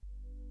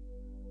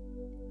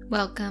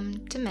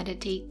Welcome to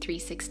Meditate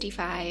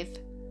 365,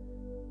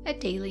 a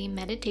daily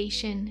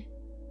meditation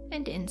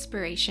and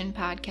inspiration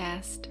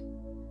podcast.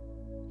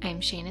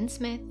 I'm Shannon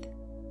Smith.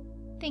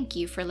 Thank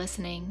you for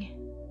listening.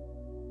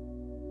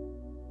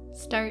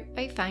 Start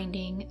by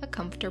finding a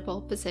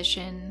comfortable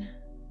position.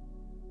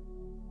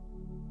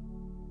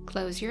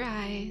 Close your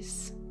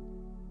eyes.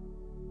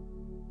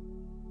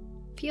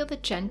 Feel the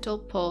gentle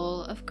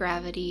pull of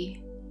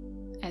gravity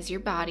as your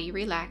body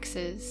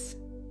relaxes.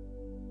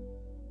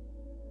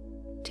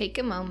 Take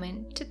a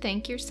moment to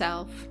thank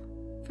yourself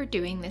for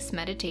doing this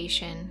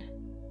meditation,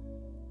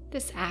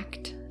 this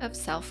act of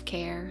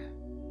self-care.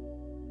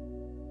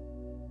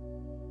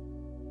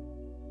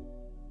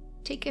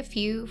 Take a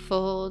few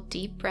full,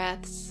 deep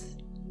breaths,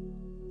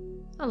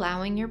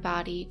 allowing your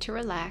body to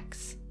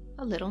relax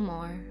a little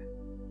more.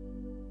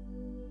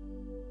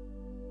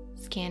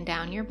 Scan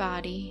down your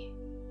body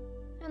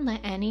and let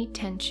any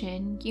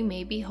tension you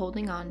may be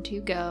holding on to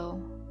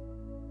go.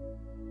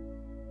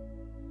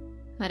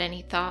 Let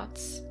any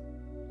thoughts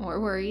or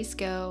worries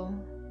go.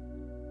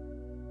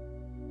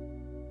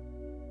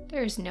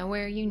 There is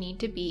nowhere you need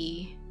to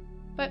be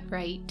but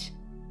right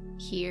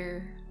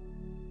here.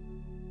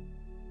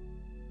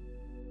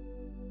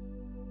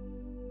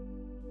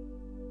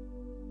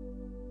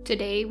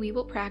 Today we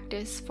will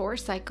practice 4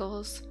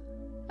 cycles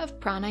of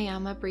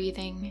pranayama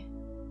breathing.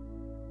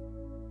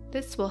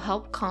 This will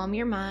help calm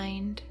your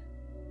mind,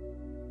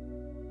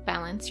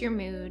 balance your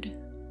mood,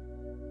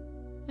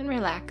 and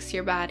relax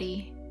your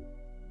body.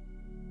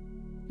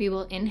 We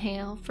will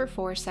inhale for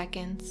 4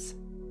 seconds,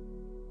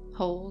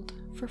 hold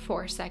for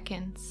 4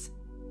 seconds,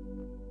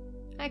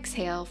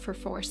 exhale for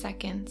 4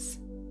 seconds,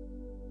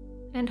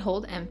 and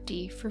hold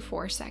empty for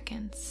 4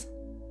 seconds.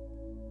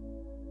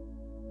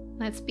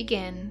 Let's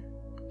begin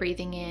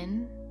breathing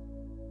in,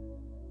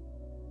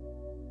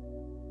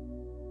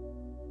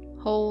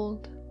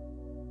 hold,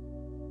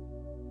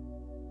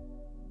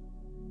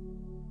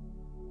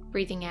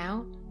 breathing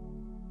out,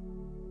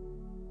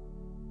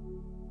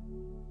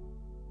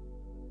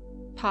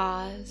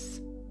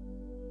 pause,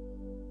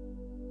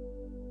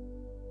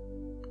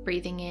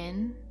 breathing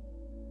in,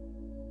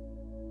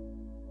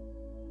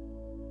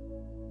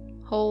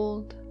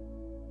 hold,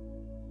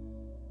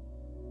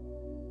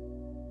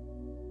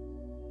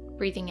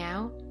 breathing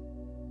out,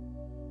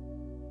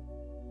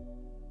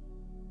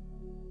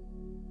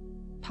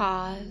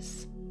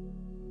 pause,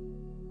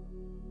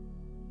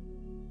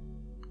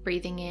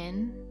 breathing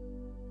in,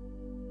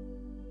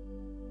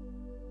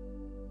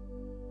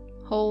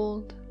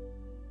 hold,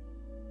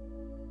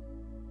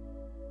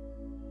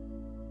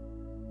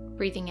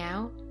 breathing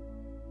out,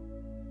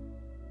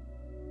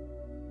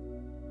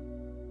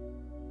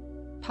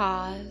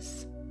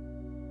 pause,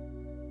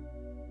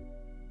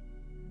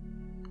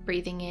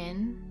 breathing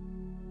in,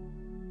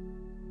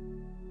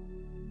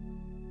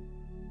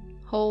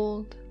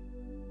 hold,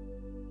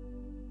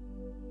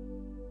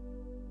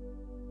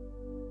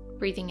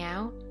 breathing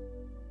out,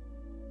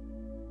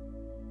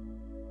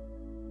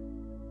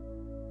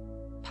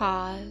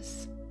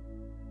 pause.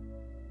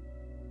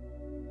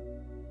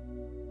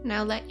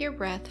 Now let your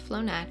breath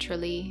flow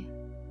naturally,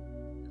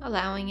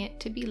 allowing it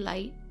to be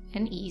light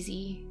and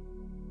easy,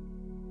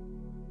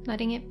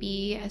 letting it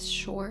be as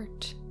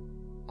short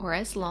or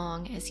as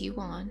long as you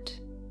want,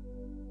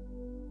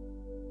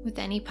 with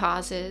any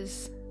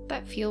pauses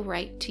that feel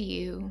right to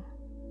you.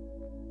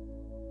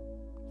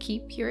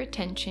 Keep your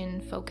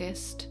attention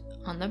focused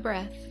on the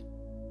breath.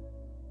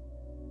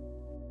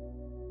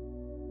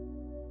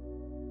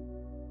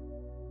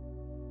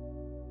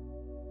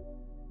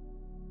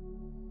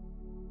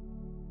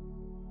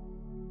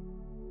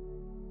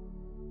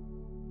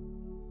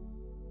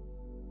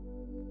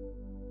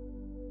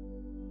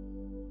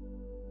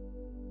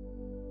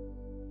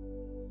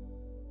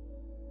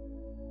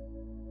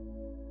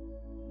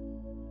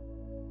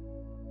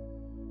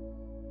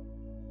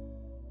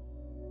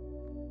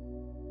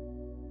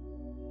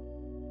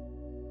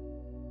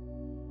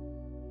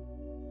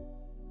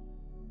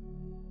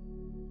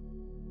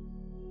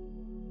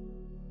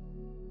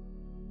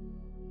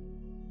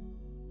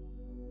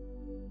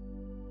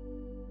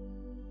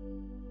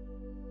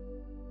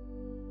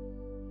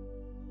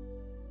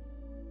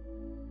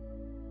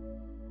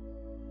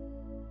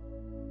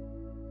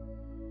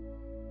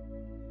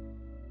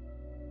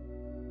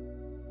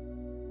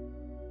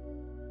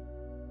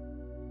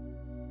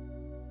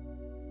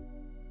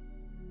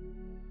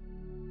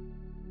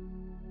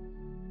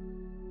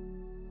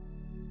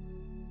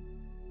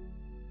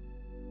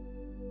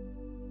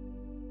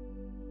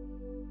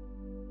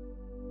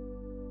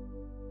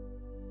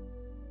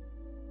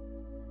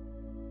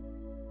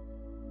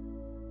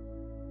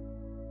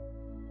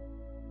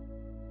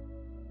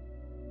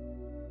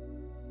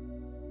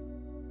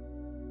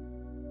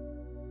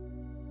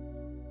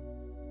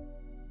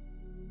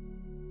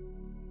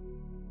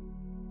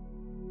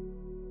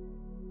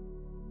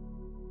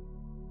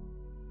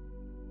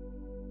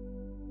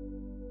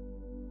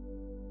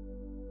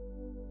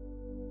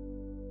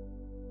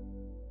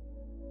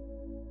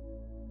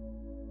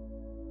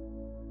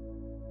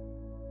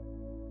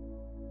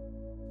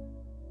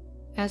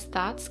 As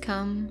thoughts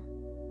come,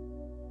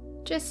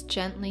 just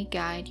gently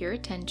guide your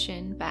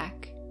attention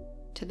back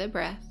to the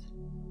breath,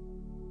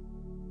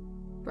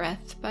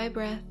 breath by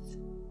breath,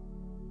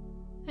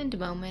 and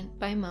moment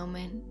by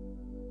moment,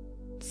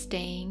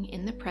 staying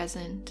in the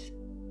present,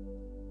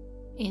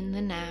 in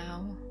the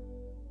now.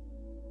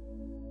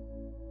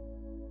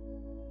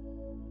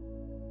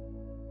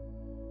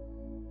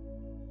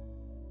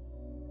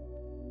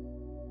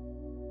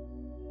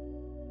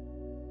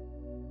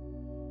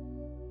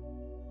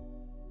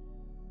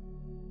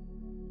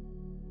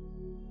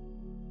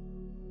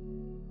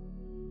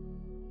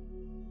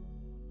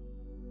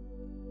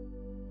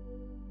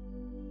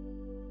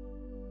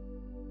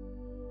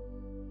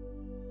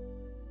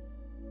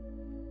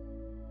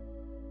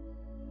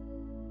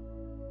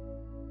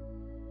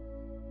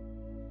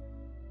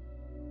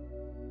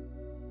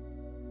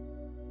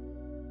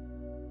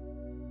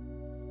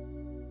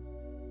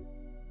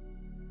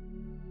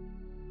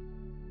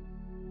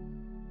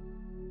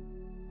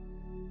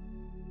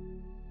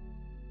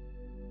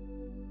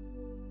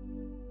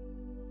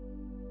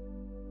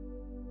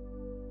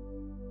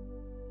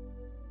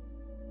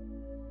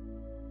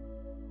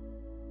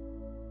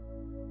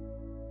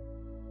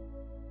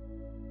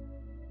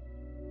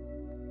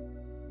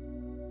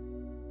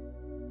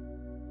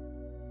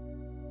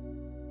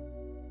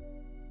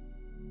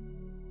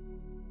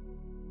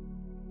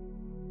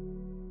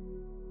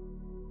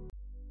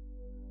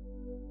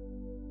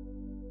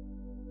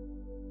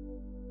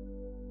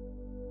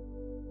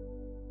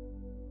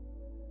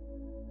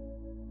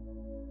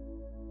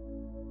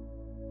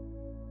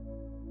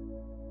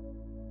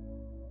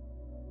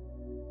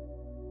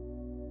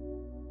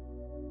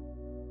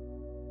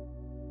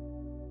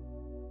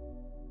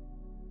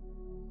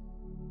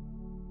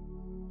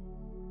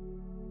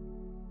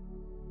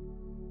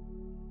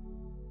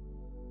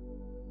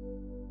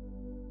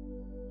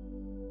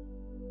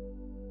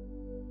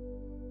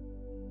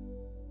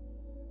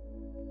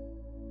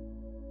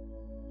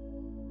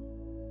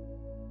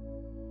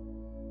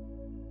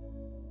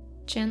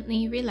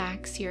 Gently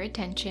relax your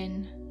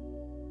attention.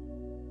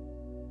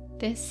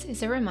 This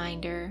is a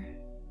reminder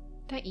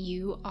that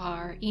you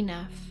are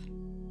enough.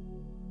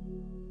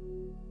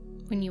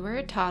 When you were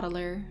a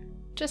toddler,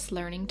 just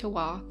learning to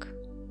walk,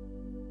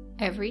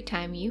 every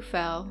time you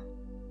fell,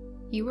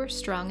 you were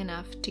strong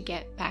enough to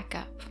get back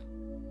up.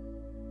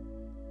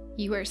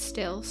 You are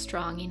still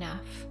strong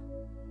enough.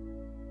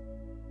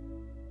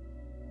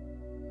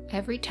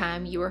 Every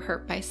time you were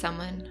hurt by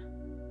someone,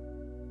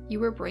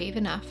 you were brave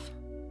enough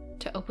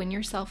to open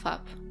yourself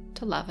up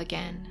to love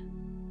again.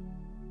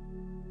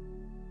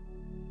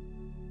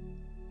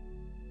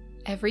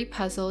 Every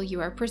puzzle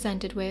you are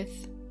presented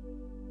with,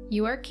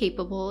 you are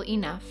capable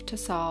enough to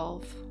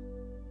solve.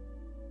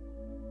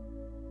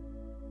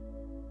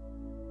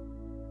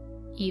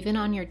 Even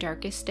on your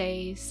darkest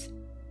days,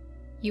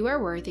 you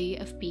are worthy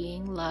of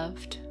being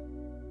loved,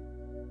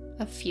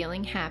 of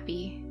feeling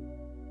happy,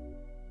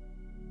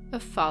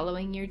 of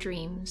following your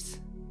dreams.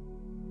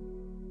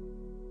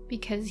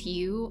 Because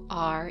you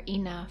are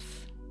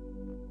enough.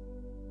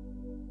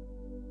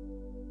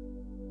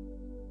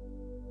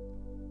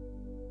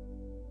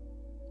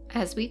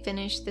 As we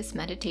finish this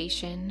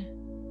meditation,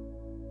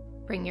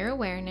 bring your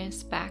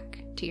awareness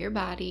back to your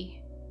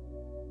body.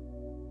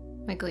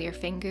 Wiggle your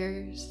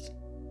fingers,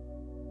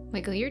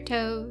 wiggle your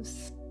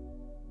toes,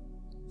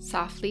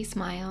 softly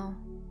smile,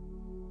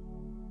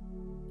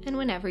 and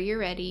whenever you're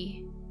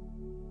ready,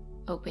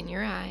 open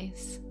your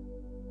eyes.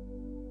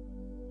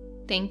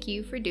 Thank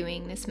you for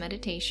doing this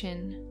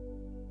meditation.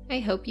 I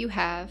hope you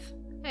have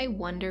a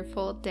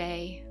wonderful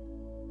day.